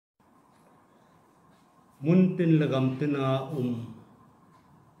mun tin lagam tina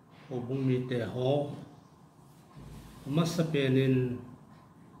obung mi te ho masapenin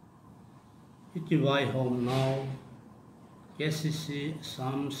ikiwai hom now KCC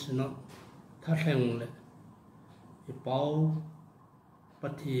Assam Synod thahleng le ipau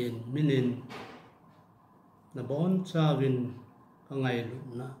pathin minin na bon chawin ka ngai lu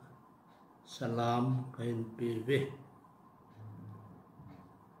na salam kain pive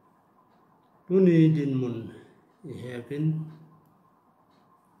tuni din mun I heaven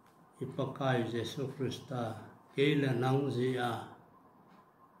ipakai Jesu Christa keila nang zia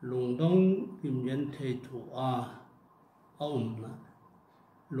lungdong kimyen thei thu a na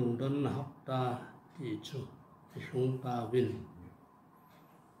lungdon na hakta ti chu lung ta win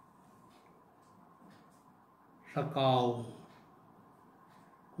sakau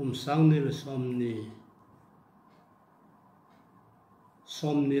kum sang ni le som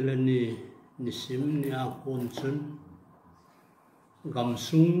ni le ni sim ni a kun chun gam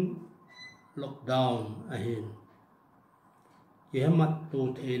sung lockdown ahin yemat tu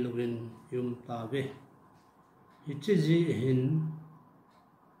theiluin yum ta ve hichi hin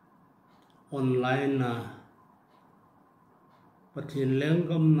online na pathin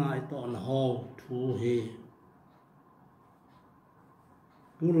lengam na ton ho thu he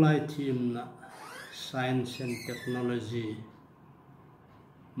tu lai team na science and technology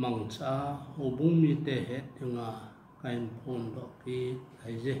mangcha obung mi te he tinga kain phone do ki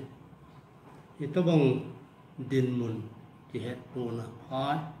haije itobang din mun ki het tu na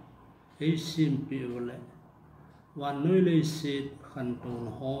phat ei sim pi ole wan noi le sit khan ton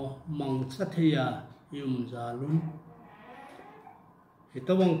ho mangcha thia yum zalun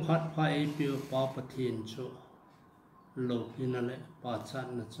itobang phat pha ei pi pa pathin chu lo kinale pa chan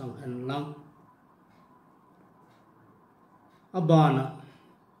na chang han lang abana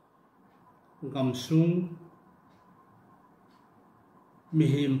gamsung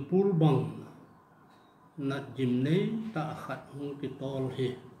mihim pulbang na jimnei ta khat hung ki tol hi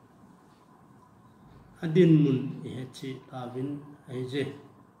adin mun ihechi tawin aije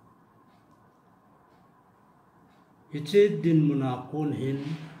hiche din muna kon hin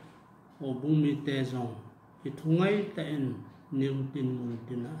obumi te jong ithungai ta en new tin mun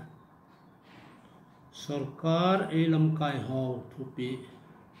tina sarkar elam kai ho thupi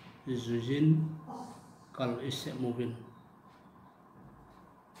zujin kal ise movin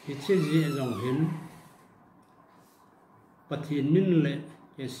hiche ji jong hin pathin min le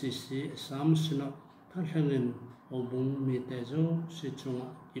KCC Assam Synod thahlengin obung mi te zo si chunga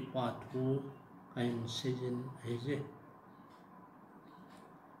ipa thu kain sejin aije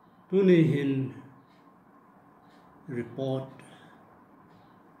tuni hin report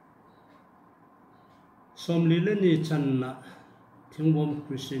somlilani channa Thingbom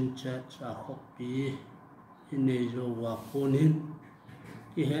Christian Church a hopi inejo wa konin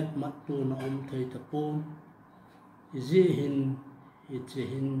ki het matu na thei tapon izi hin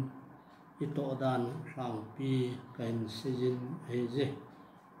ichihin ito dan sang pi kain sejin aije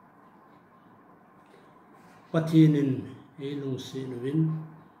pathinin elung sinwin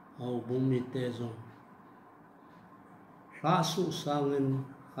au bumi te zong rasu sangin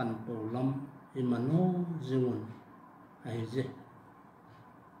khan polam imano zingun aije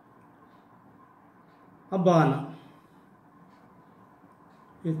abana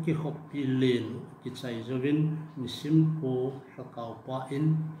ki hopi len ki chai zovin nisim po sakau pa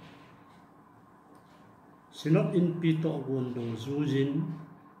in Synod in pito gondong zujin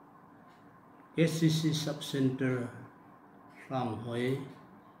KCC sub center Ranghoi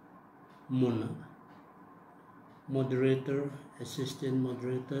Muna moderator assistant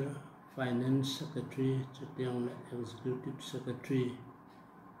moderator finance secretary chutiang executive secretary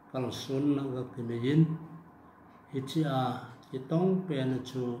kalson naga kineyin hichi a itong pen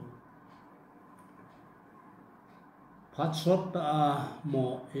chu phatsot ta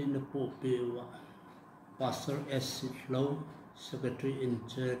mo in po pewa Pastor S. Flow secretary in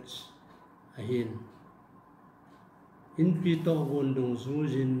church ahin in pito gondong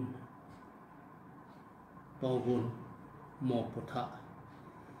zujin togun mo potha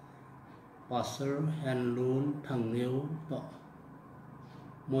Pastor Hanlun thangneu to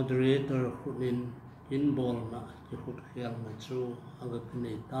moderator khunin inbol na ki khut khial na chu agak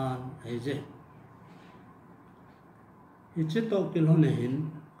nei tan aije ichi to kilhone hin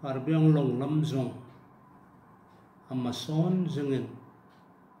karbyang long lam zong amason zengin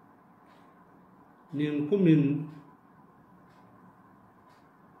ning kumin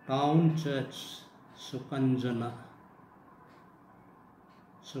town church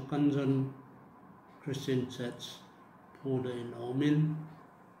Sukanjan Christian Church Puda in Omin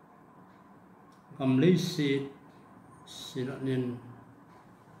cầm lấy Synod nên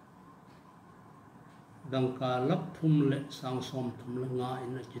đăng cả lấp thum lệ sang som thum lệ ngại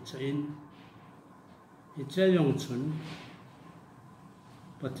na kitchen hiche yong chun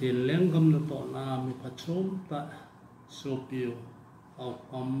patin lengam na to na mi phachom ta sopiu au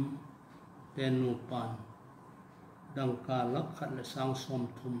kam tenu pan đăng cả lấp khát lệ sang som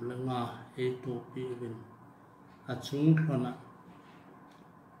thum lệ ngà e to pi vin achung thona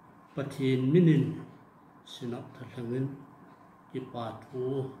patin minin Synod thalangin ki pa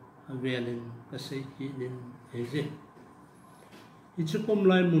thu avelin kasai ki nin eze ichukom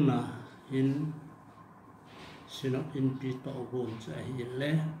lai muna in Synod in pi to gon cha hi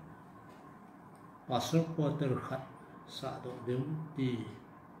le pastor quarter khat sa do dem ti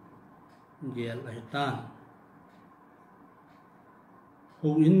gel ai tan ho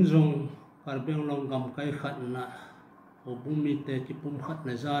in jong karbeng long gam kai khat na ho bumi te ki pum khat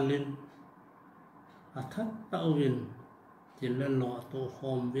na zalin athat tawin tilal lo to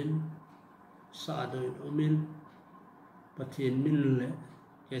khom bin sa doi omin pathin min le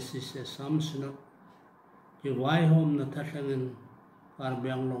KCC Assam Synod ki wai hom na thatangin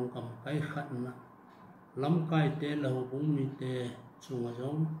karbeng long kam kai khat na lam kai te lo bung mi te chunga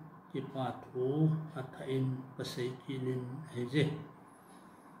jong ki pa thu athain pasai kinin heje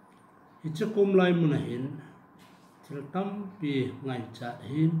ichukum lai mun hin thil tam pi ngai cha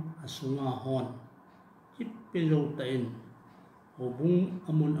hin asunga hon ki pe lo ta in obung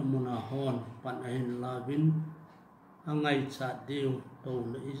amuna hon pan ahin lavin angai cha deu to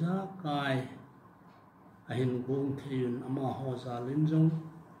le iza kai ahin gung thiyun ama ho zalin jong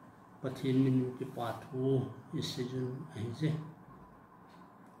pathin min ki pa thu isijun ahize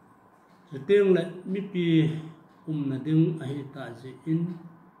jeteng le mi pi na ding ahi ta ji in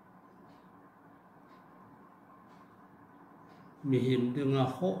mi him dinga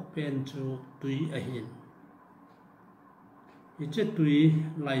ho pen chu tui ahin iche tui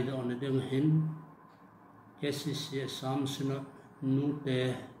lai do na ding hin KCC Assam Synod nu te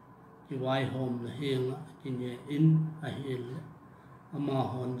ki wai hom na hinga ki nge in ahil ama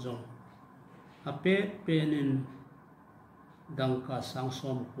hon jong ape penin dangka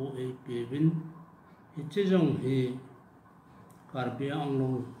sangsom ko e pevin iche jong hi karbi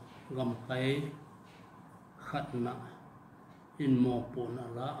anglong gam kai khatna in mo po na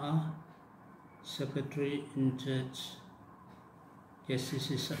la a secretary in church KCC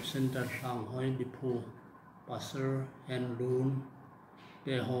sub center sang hoi dipu pastor and lun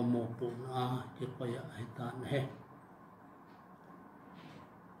te homo po na ki koya hitan he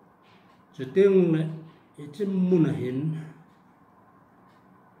chuting le ichim munahin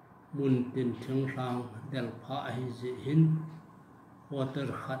mun tin thing sang del pha hi ji hin water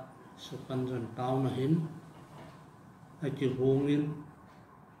khat sukan jon taw na hin aki hongin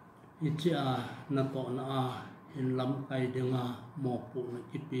ichi a na to na a hin lam kai dinga mo pu na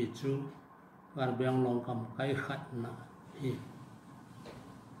ki pi chu karbeng long kam kai khat na hi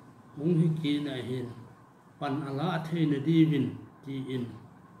hung hi ki na hin pan ala the na di win ti in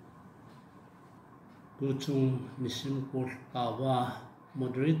tu chung misim ko kawa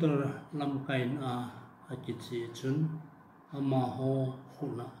moderator lam kain a akichi chun ama ho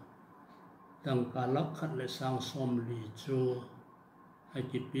khuna tang kalak khat le sang som li chu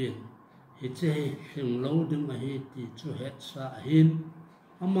akipin hi che hing lo ding a hi ti chu het sa hin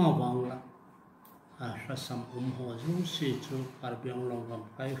ama wang la a rasam ho zu si chu karbyang long gam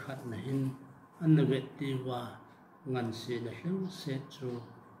kai khat na hin an ve ti wa ngan se na hleng se chu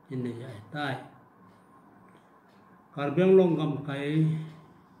in ya tai karbyang long gam kai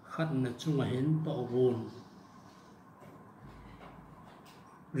khat na chunga hin to gon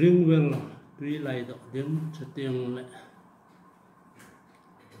ringwell tui lai do dim chutiang le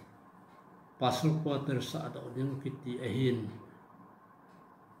pasal quarter sa do dim kiti ahin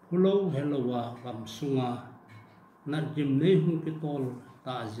pulo helowa gam sunga na jim nei hung pitol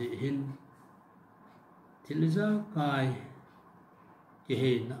ta ji hin thiliza kai ki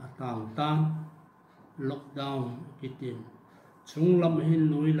he na tang tang lockdown kitin chung lam hin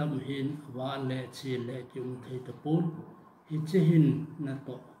noi lam hin wa le chi le chung thei ta pun hi che hin na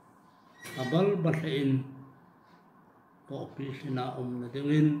to abal bathain to pi sina na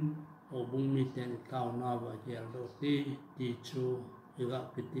dingin obung mi ten taw na wa gel do ti chu iga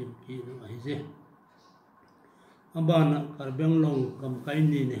pitim ki no ai je abana karbeng long kam kai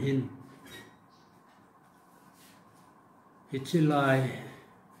ni ne hin hichilai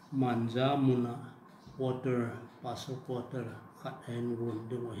manja muna water paso water khat hen gun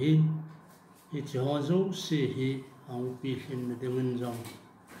ding hin hichi ho zo si hi ang pi hin na dingin jong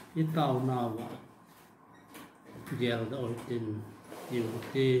itaw na wa gel do tin yêu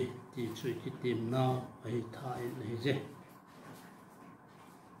tê thì chui cái tìm nào ấy thay này dễ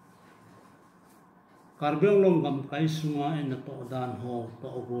Karbiang long gam kai sunga en to dan ho to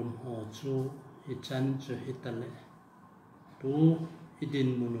gun ho chu hi chan chu hitale tu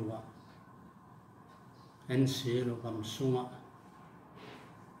idin munuwa en se lo gam sunga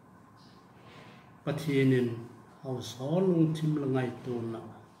pathinin hau so lung thim langai tu na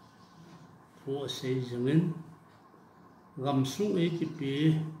thu sei jangin gam sung e ki pi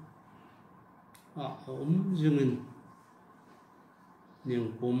a jangin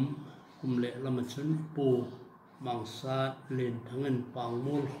ning kum lệ lama chun pu mangsa len thangen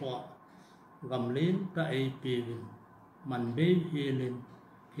pangmol khwa gam len ta ai pi man be hi len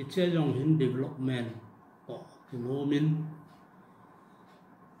hi che jong hin development ko kinomin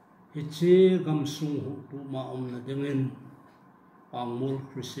hi che gam sung hu tu ma om na dengen pangmol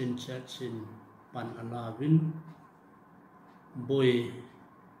Christian Church in pan alawin boy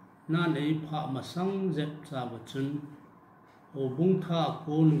nan ei pha masang zep cha ba chun o bung tha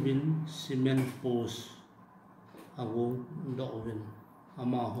kon win cement post ago do win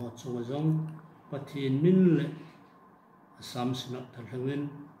ama ho chung jong pathin min le Assam Synod thalangin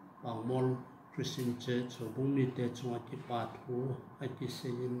pangmol Christian Church o bung mi te chung ki pa thu a ki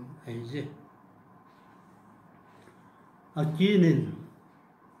sein ai je akinin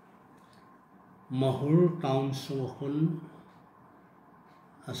mahur town sohun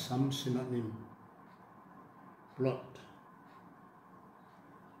Assam Synod nin plot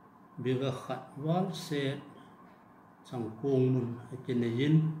biga khat wal se chang kong mun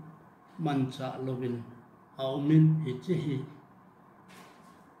akineyin mancha lovin aumin hichi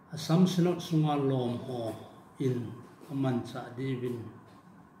Assam Synod sunga lom ho in mancha divin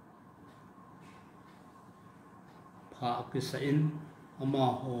pha kisain ama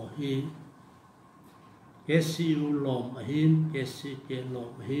ho hi KCC lom ahin KCC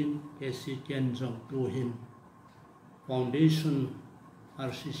lom ahin KCC jong tu hin foundation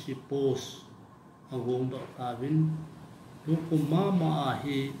RCC post agong do tawin tu kumama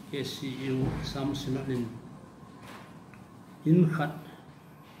ahi KCU Assam Synod in khat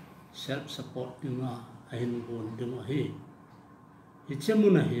self support dinga ahin gon dinga hi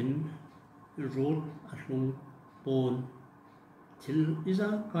hichemuna hin road ahlung pon til iza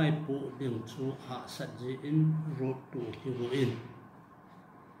kai pu ding chu ha satji in road to higo in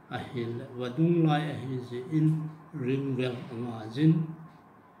ahil wadung lai ahi ji in ringwell anga jin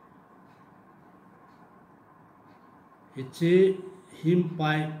hichi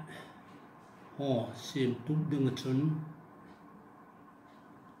himpai ho sim tuk ding chun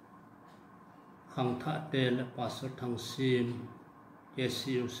khang tha te le pastor thang sim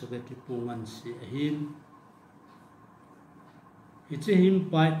KCU secretary pungan si ahin hichi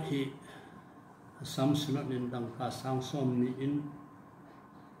himpai hi Assam Synod nin dang ka sang som ni in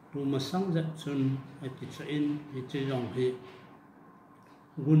tu masang zat chun ati cha in hichi jong hi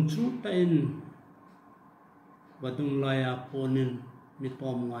gun chu ta in wadung laya ponin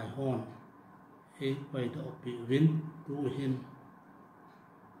mitom ngai hon e pai do pi win tu hin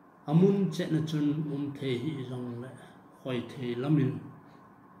amun che na chun the hi jong le khoi the lamin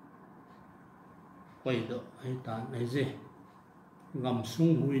pai do ai ta nai je gam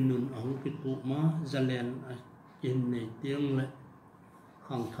sung hui nun ang ki pu ma zalen in nei tiang le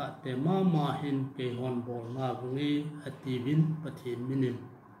khang tha te ma hin ke hon bol na ngi ati win pathin minin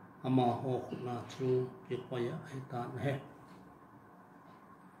ama ho khuna chu ke koya ai ta he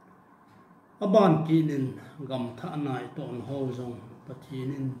aban kinin gam tha nai ton ho jong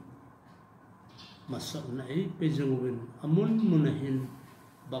pathinin masal nai pe jongwin amun munahin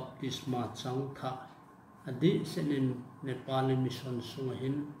baptisma chang tha adi senin Nepali mission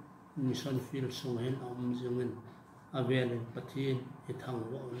sungahin mission field sungahin jongin avelin pathin ithang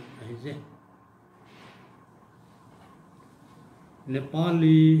wo ai je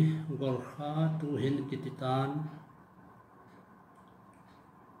Nepali Gorkha tu hin kititan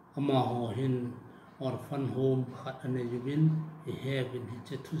ama ho hin orphan home khat ane yubin I have in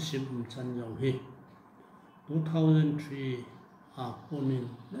hi thu sim chan jong hi 2003 a ponin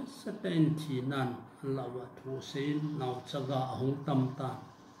na satain thi nan lawa thu sein naw chaga ahung tam ta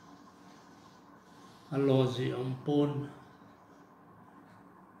aloji ampon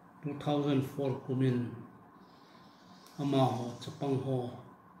 2004 kumin ama ho chapang ho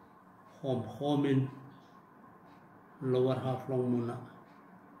hom homin lower half long muna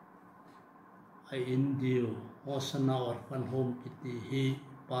ai indio hosana orphan home kiti hi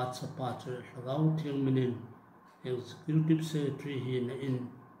pa chapa chu lagau thiang minin executive secretary hi na in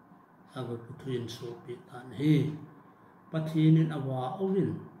aga kuthuin so pi tan hi pathinin awa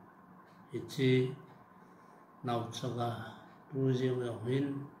ovin ichi naw chaga tu riêng ở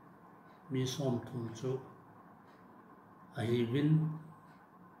hin mi som thum chu a hi vin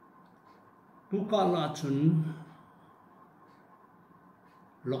tu ka la chun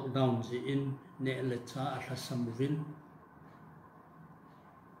lockdown ji in ne le cha a thasam vin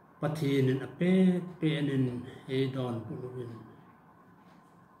pathin in a pe in e don pulwin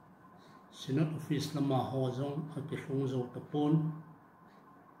Synod office lama ho zong a ki hlung zo tapon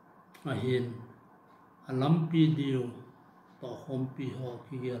a hin a lampi dio to hom pi ho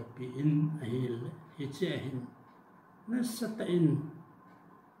ki ger pi in a hil hi che hin na sata in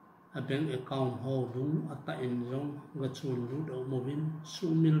a bank account ho dung a ta in zong ga chun lu do movin su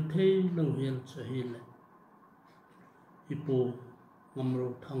mil thei lo hil che hil ipo ngamro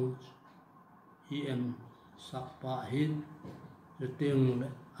thang em sak pa hin le teng le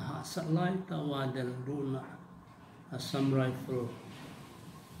a sa lai ta wa del duna Assam rifle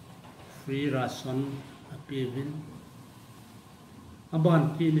free ration a pivin aban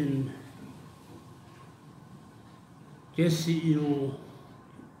kinin KCC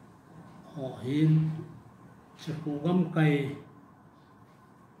ho hin se ku gam kai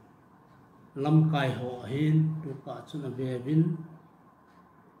lam kai ho hin tu ka chuna ve vin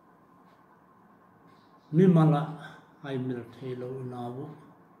mi mala ai mil thelo nawo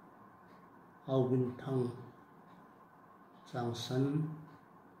au bin thang chang san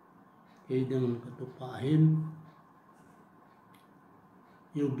ke ding ka tu pa hin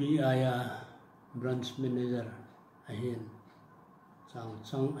UBI branch manager a hin chang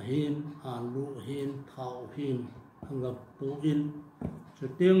chang a hin alu hin thau hin angap pu in chu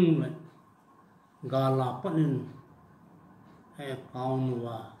ting le gala panin account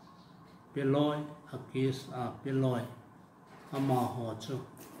wa peloi a case a peloi ama ho chu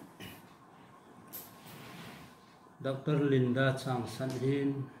Dr. Linda chang san hin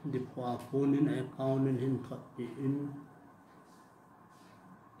dipwa punin account in hin thot pi in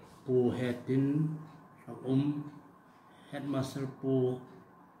pu hetin headmaster pu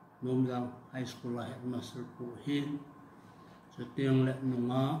nomjang high school headmaster pu hin chu tiang le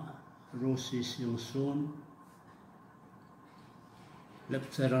nunga rosi siang sun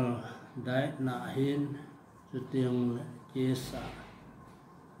lecturer dai na hin chu tiang le kesa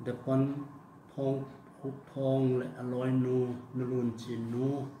depon thong huk thong le aloi nu nulun chin nu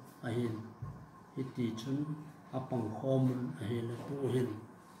a hin hiti chun apang khomun a hin le pu hin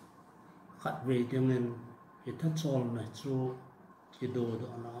khat ve tiang nen hi tha chol na chu ki do do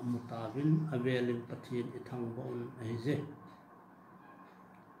na mutavin avelin pathin i thang bon ai je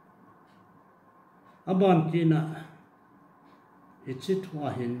aban kina hi chithwa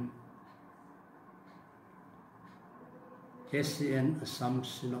hin KCN Assam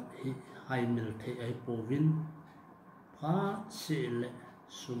Synod hi hai mil the ai povin pha se le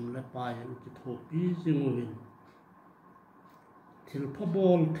sum le pa yan ki tho pi jingwin thil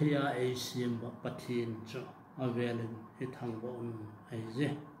phabol thea ai sim ba pathin cho avelin hi thang bon ai je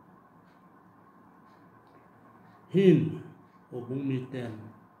hin obung mi ten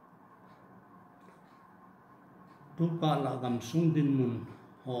tu ka la gam sung din mun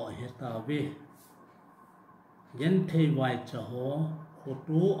ho heta ve gen thei vai cha ho ho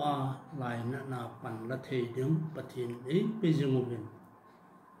tu a lai na pan la thei ding pathin ei pe jingwin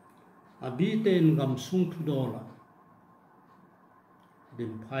abi ten gam sung thu do la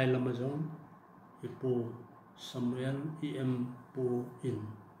din phai lama jong ipu Samuel em pu in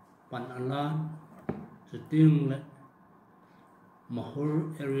pan alan chuting le mahur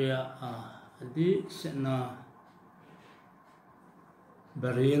area a adi sena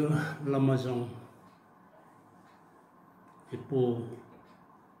baril lama jong ipu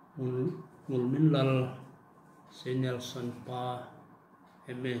ngulmin lal Senel son pa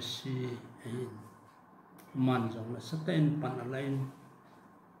MSc in man jong la saten pan alain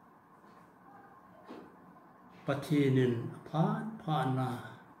pathinin pha na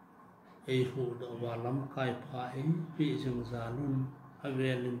ei hu do wa lam kai pha ei pi jong zalun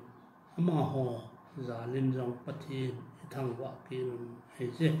avelin ama ho zalin jong pathin thang wa kin ei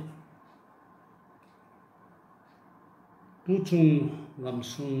je tu chung ngam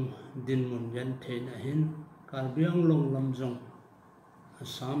sung din mun yan thein a hin karbiang long lam jong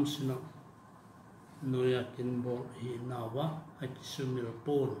Assam Synod noya kin bo hi nawa akisumil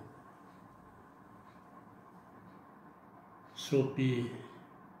pol sopi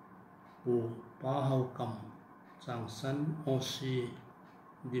pu pa hau kam chang san osi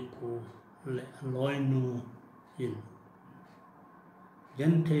dipu le loi nu in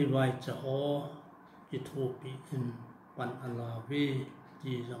yan thei vai cha ho ki thopi in pan ala ve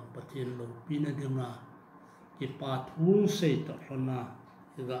ji jang pathin lo pina dinga ki pa thu sei to hlona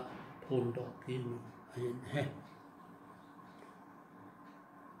ga thon do ki ai he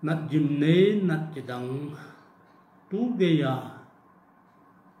nat jim ne nat kidang tu geya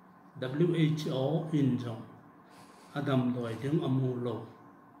WHO in jong adam doi ding amulo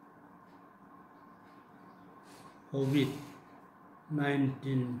COVID-19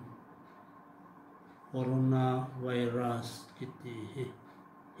 coronavirus kiti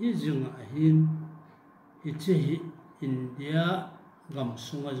hi jung ahin hi chi India gam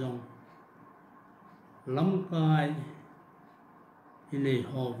sunga jong lamkai inei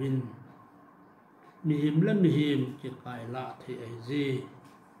hovin mihim la mihim ki kai la thi ai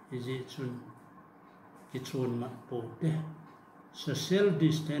ji chun ki chun mat po te social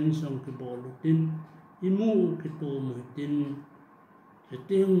distance ong ki bolutin imu ki to mutin ki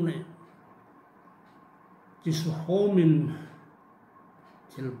ting ne ki su homin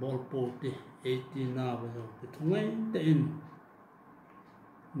til bol po te 18 na ba ki thungai te in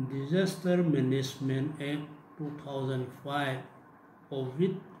Disaster Management Act 2005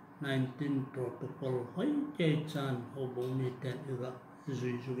 COVID-19 Protocol hoi kei chan ho bong mi ten ira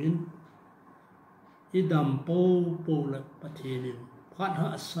zui zuin idam po la pathinin phat ha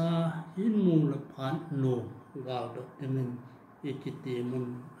sa in mu la phan no gal do temin ikiti mun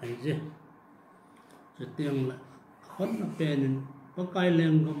ai je chetiang la khon na penin pakai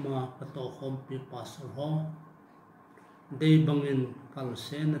leng ga ma pato khom pi pasal ho dei bangin kal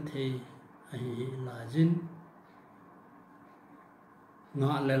sen thei ai la jin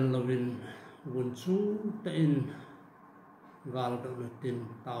nga len lovin gun chu te in gal do tin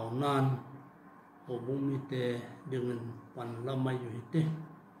tau nan ho bung mi te dengan pan lamai yu te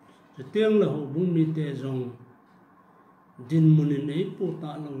chetiang la ho bung mi te jong din munin ei pu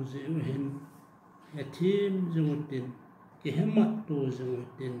ta lo je hin he thim jong tin ki hemat tu jong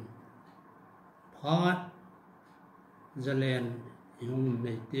tin phat zalen yung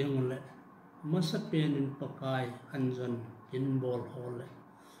nei tiang le masa penin pakai anjan in bol hole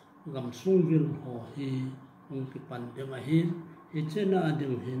gam sungil ho hi ong ki pan de ma hin hi chena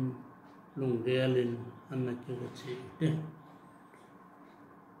ading hin lung gelin anna ki chi te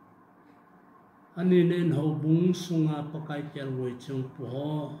ani nen ho bung sunga pakai kel ngoi chung pu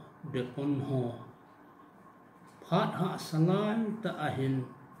ho de kon ho phat ha salai ta ahin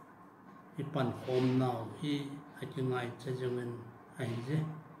hi pan khom naw hi akingai chajangen ai je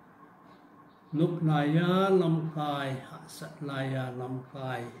nuk laya lamkai ha sat laya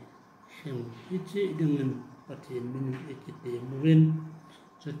lamkai hing ichi dengan pathin min ikiti muin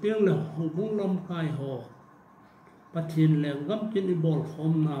chutiang la hubung lamkai ho pathin lengam kin bol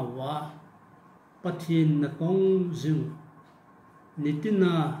khom na wa pathin na tong jing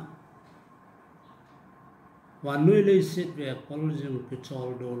nitina wa noi le sit ve kol jing ki chol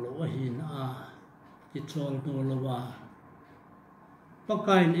do lo hin a ki chol do lo wa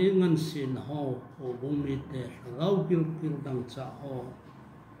pakai ni ngan sin ho ho bung mi te rau kil dang cha ho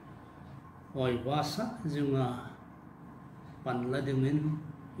hoi wasa jinga pan la dingin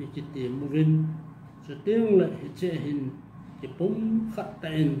ikiti murin chuting la hiche hin ki pum khat ta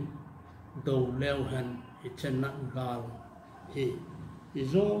in do leo han hichen na gal hi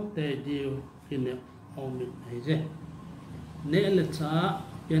izo te dio kine omi ai je ne le cha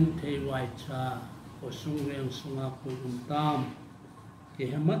ken thei wai cha o sung reng sunga ku tam ki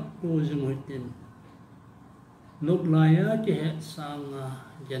hemat tu jing hoitin nuk laya ki het sanga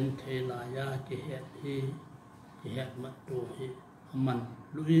gen the laya ki het hi ki het mat tu hi aman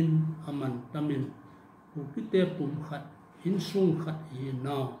luin aman tamin ku kite pum khat hin sung khat hi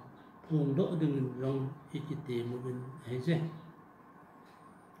naw phung do ding rong ikiti mubin ai je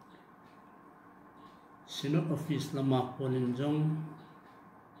Synod office lama ponin jong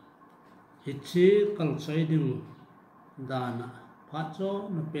hichi kalchai ding dana phacho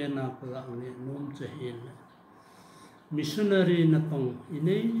na pena kala nge nom chahil missionary na tong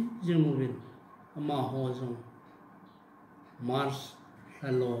inei jengwin ama ho jong mars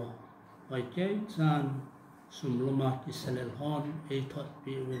hello pai kai chan sumloma ki salel hon e thot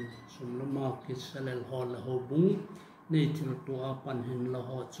pi win sumloma ki salel hon la ho bung nei thil to a pan hin la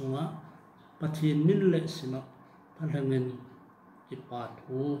ho chunga pathin min le sina phalangin ki pa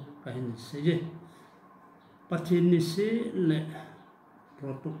thu ka hin se je pathin ni se le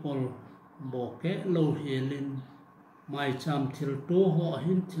protocol boke lo helin mai cham thil to ho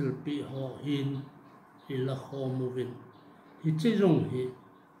hin thil pi ho hin ila khomovin hi che jong hi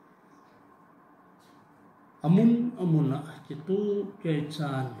amuna ki tu ke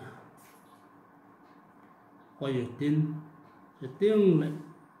chan koyutin ting le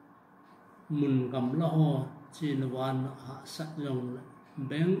mun gam la ho chin wan ha sa jong le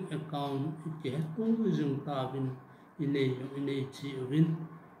bank account ke tu jong ta bin inei chi win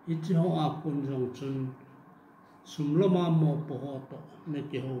ichi ho a kun jong chun sumlama mo pohoto ne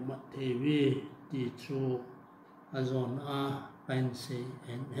ke ho ma thewi ti chu azon a kain se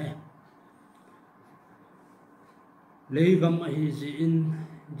en he leigam a hi ji in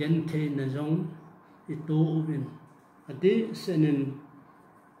gen the na jong itu ubin adi senin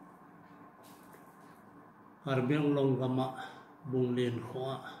harbeng long gama bung len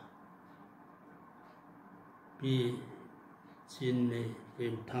khwa pi chin ne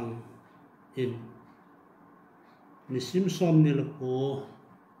pem thang in nisim som ni lo ko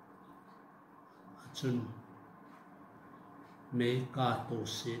achun me ka to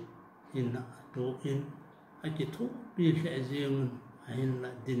se in to in a ki thu pi khe jeng a hin la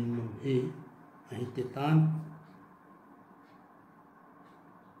din mu hi a hi te tan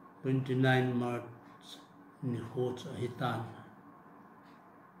 29 March ni ho cha hi tan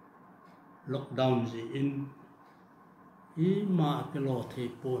lockdown ji in i ma ke lo thei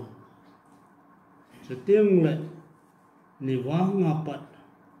pon chu tiang le ni wa nga pat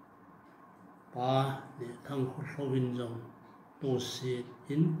pa ni thang kho hlovin jong to se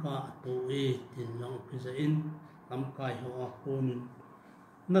in ka to e tin long pi za in lam kai ho a konin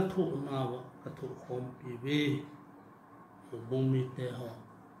na thu na wa ka thu khom pi ve bong mi te ho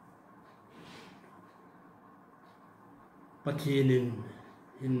pathinin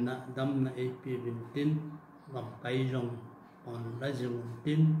in na dam na e pi bin tin lam kai jong on la jong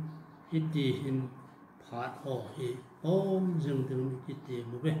tin hiti hin phat ho hi om jong ding ki te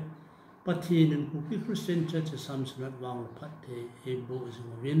mu be pathinin ku ki Christian Church Assam Synod wang phat the e bo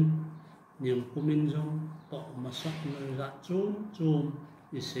jong win nim kumin jong to masak na za chum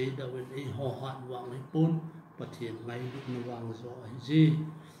i sei da wen e ho hat wang e pon pathin ngai lu wang zo ai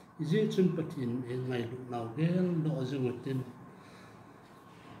ji chun pathin e ngai lu naw gel do jong tin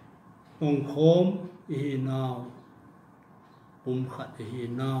tong khom e naw khat hi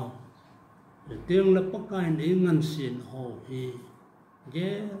naw tiang la pakai ni ngan sin ho hi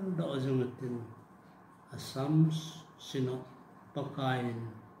gel do jong tin Assam Synod pakai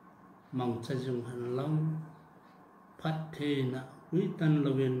mang cha jong han lang phat the na wi tan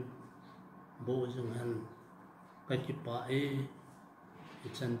lovin bo jong han ka ki pa e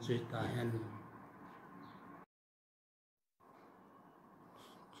chan chui ta han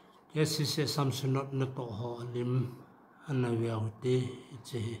KCC Assam Synod na to ho lim anawiaw te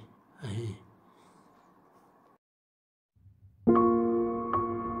che ai